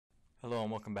Hello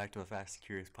and welcome back to a Fast and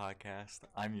Curious podcast.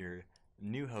 I'm your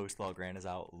new host while Grant is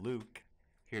out, Luke,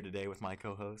 here today with my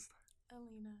co-host,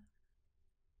 Alina.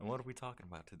 And what are we talking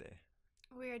about today?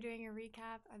 We are doing a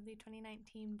recap of the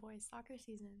 2019 boys soccer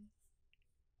season.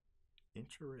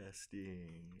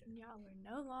 Interesting. Y'all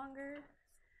are no longer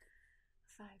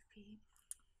 5P.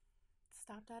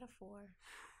 Stopped at a 4.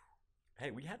 Hey,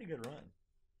 we had a good run.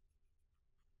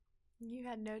 You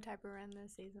had no type of run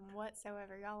this season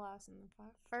whatsoever. Y'all lost in the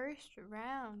first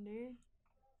round, dude.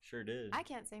 Sure did. I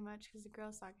can't say much because the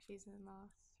girls soccer season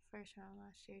lost first round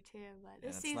last year too, but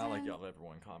this it's season... not like y'all ever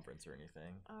won conference or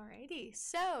anything. Alrighty,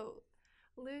 so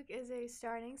Luke is a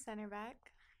starting center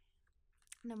back,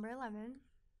 number 11,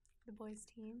 the boys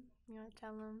team. You want to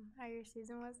tell them how your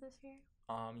season was this year?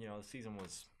 The season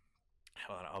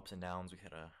had a lot of ups and downs. We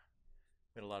had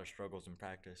a lot of struggles in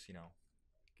practice,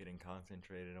 getting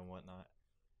concentrated and whatnot.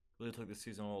 Really took the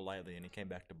season a little lightly, and it came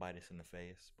back to bite us in the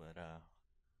face. But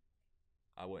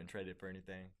I wouldn't trade it for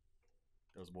anything.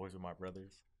 Those boys were my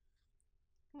brothers.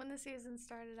 When the season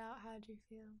started out, how did you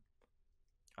feel?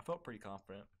 I felt pretty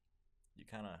confident. You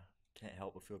kind of can't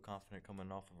help but feel confident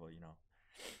coming off of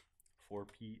a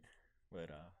 4-peat.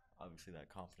 But obviously that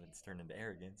confidence turned into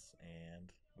arrogance,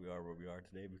 and we are where we are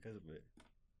today because of it.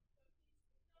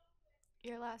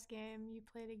 Your last game, you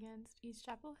played against East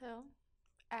Chapel Hill,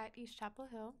 at East Chapel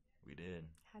Hill. We did.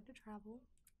 Had to travel.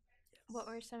 Yes. What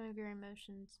were some of your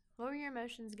emotions? What were your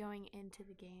emotions going into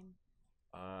the game?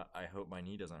 I hope my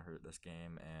knee doesn't hurt this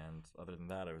game, and other than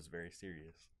that, it was very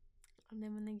serious. And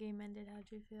then when the game ended,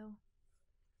 how'd you feel?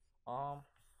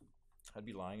 I'd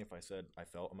be lying if I said I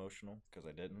felt emotional, because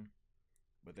I didn't.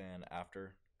 But then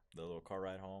after the little car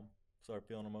ride home, started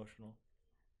feeling emotional.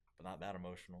 But not that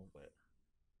emotional, but,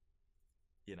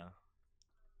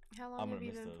 How long have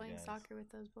you been playing soccer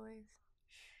with those boys?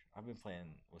 I've been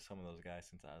playing with some of those guys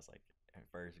since I was, in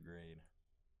first grade.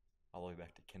 All the way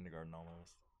back to kindergarten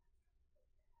almost.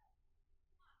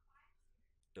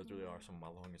 Those really are some of my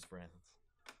longest friends.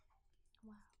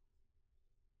 Wow.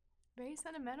 Very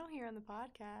sentimental here on the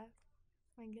podcast.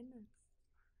 My goodness.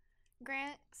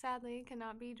 Grant, sadly,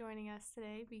 cannot be joining us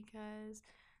today because...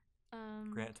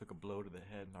 Grant took a blow to the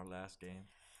head in our last game.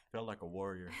 Felt like a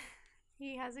warrior.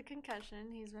 He has a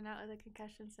concussion. He's been out with a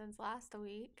concussion since last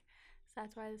week. So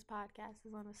that's why this podcast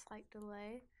is on a slight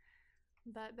delay.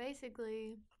 But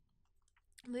basically,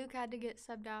 Luke had to get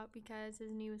subbed out because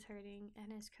his knee was hurting,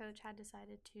 and his coach had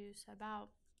decided to sub out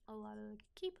a lot of the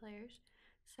key players.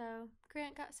 So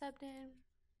Grant got subbed in.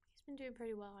 He's been doing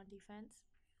pretty well on defense.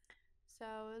 So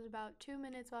it was about 2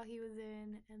 minutes while he was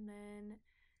in, and then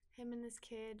him and this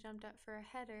kid jumped up for a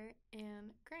header,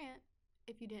 and Grant,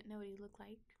 if you didn't know what he looked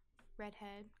like,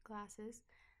 redhead, glasses,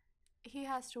 he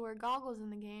has to wear goggles in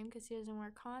the game because he doesn't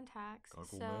wear contacts.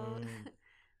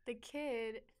 The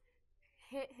kid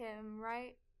hit him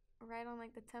right on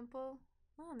the temple,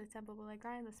 not on the temple, but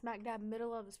right in the smack dab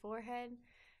middle of his forehead.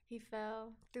 He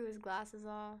fell, threw his glasses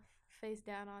off, face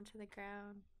down onto the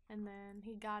ground, and then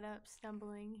he got up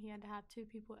stumbling. He had to have 2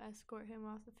 people escort him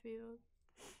off the field.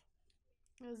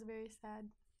 It was a very sad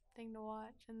thing to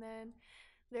watch. And then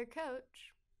their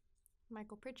coach,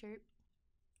 Michael Pritchard,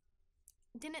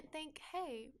 didn't think,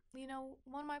 hey,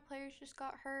 one of my players just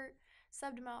got hurt,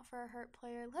 subbed him out for a hurt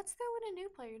player. Let's throw in a new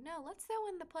player. No, let's throw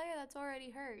in the player that's already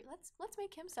hurt. Let's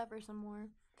make him suffer some more.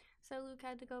 So Luke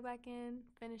had to go back in,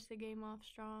 finish the game off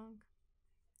strong.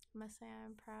 I must say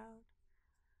I'm proud.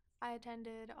 I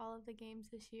attended all of the games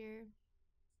this year.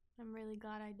 I'm really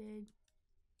glad I did.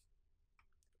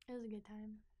 It was a good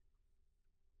time.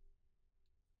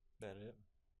 That it?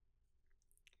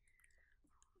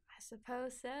 I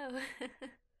suppose so.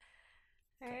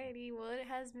 Alrighty, well, it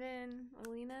has been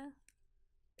Alina.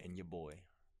 And your boy.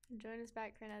 Join us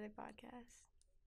back for another podcast.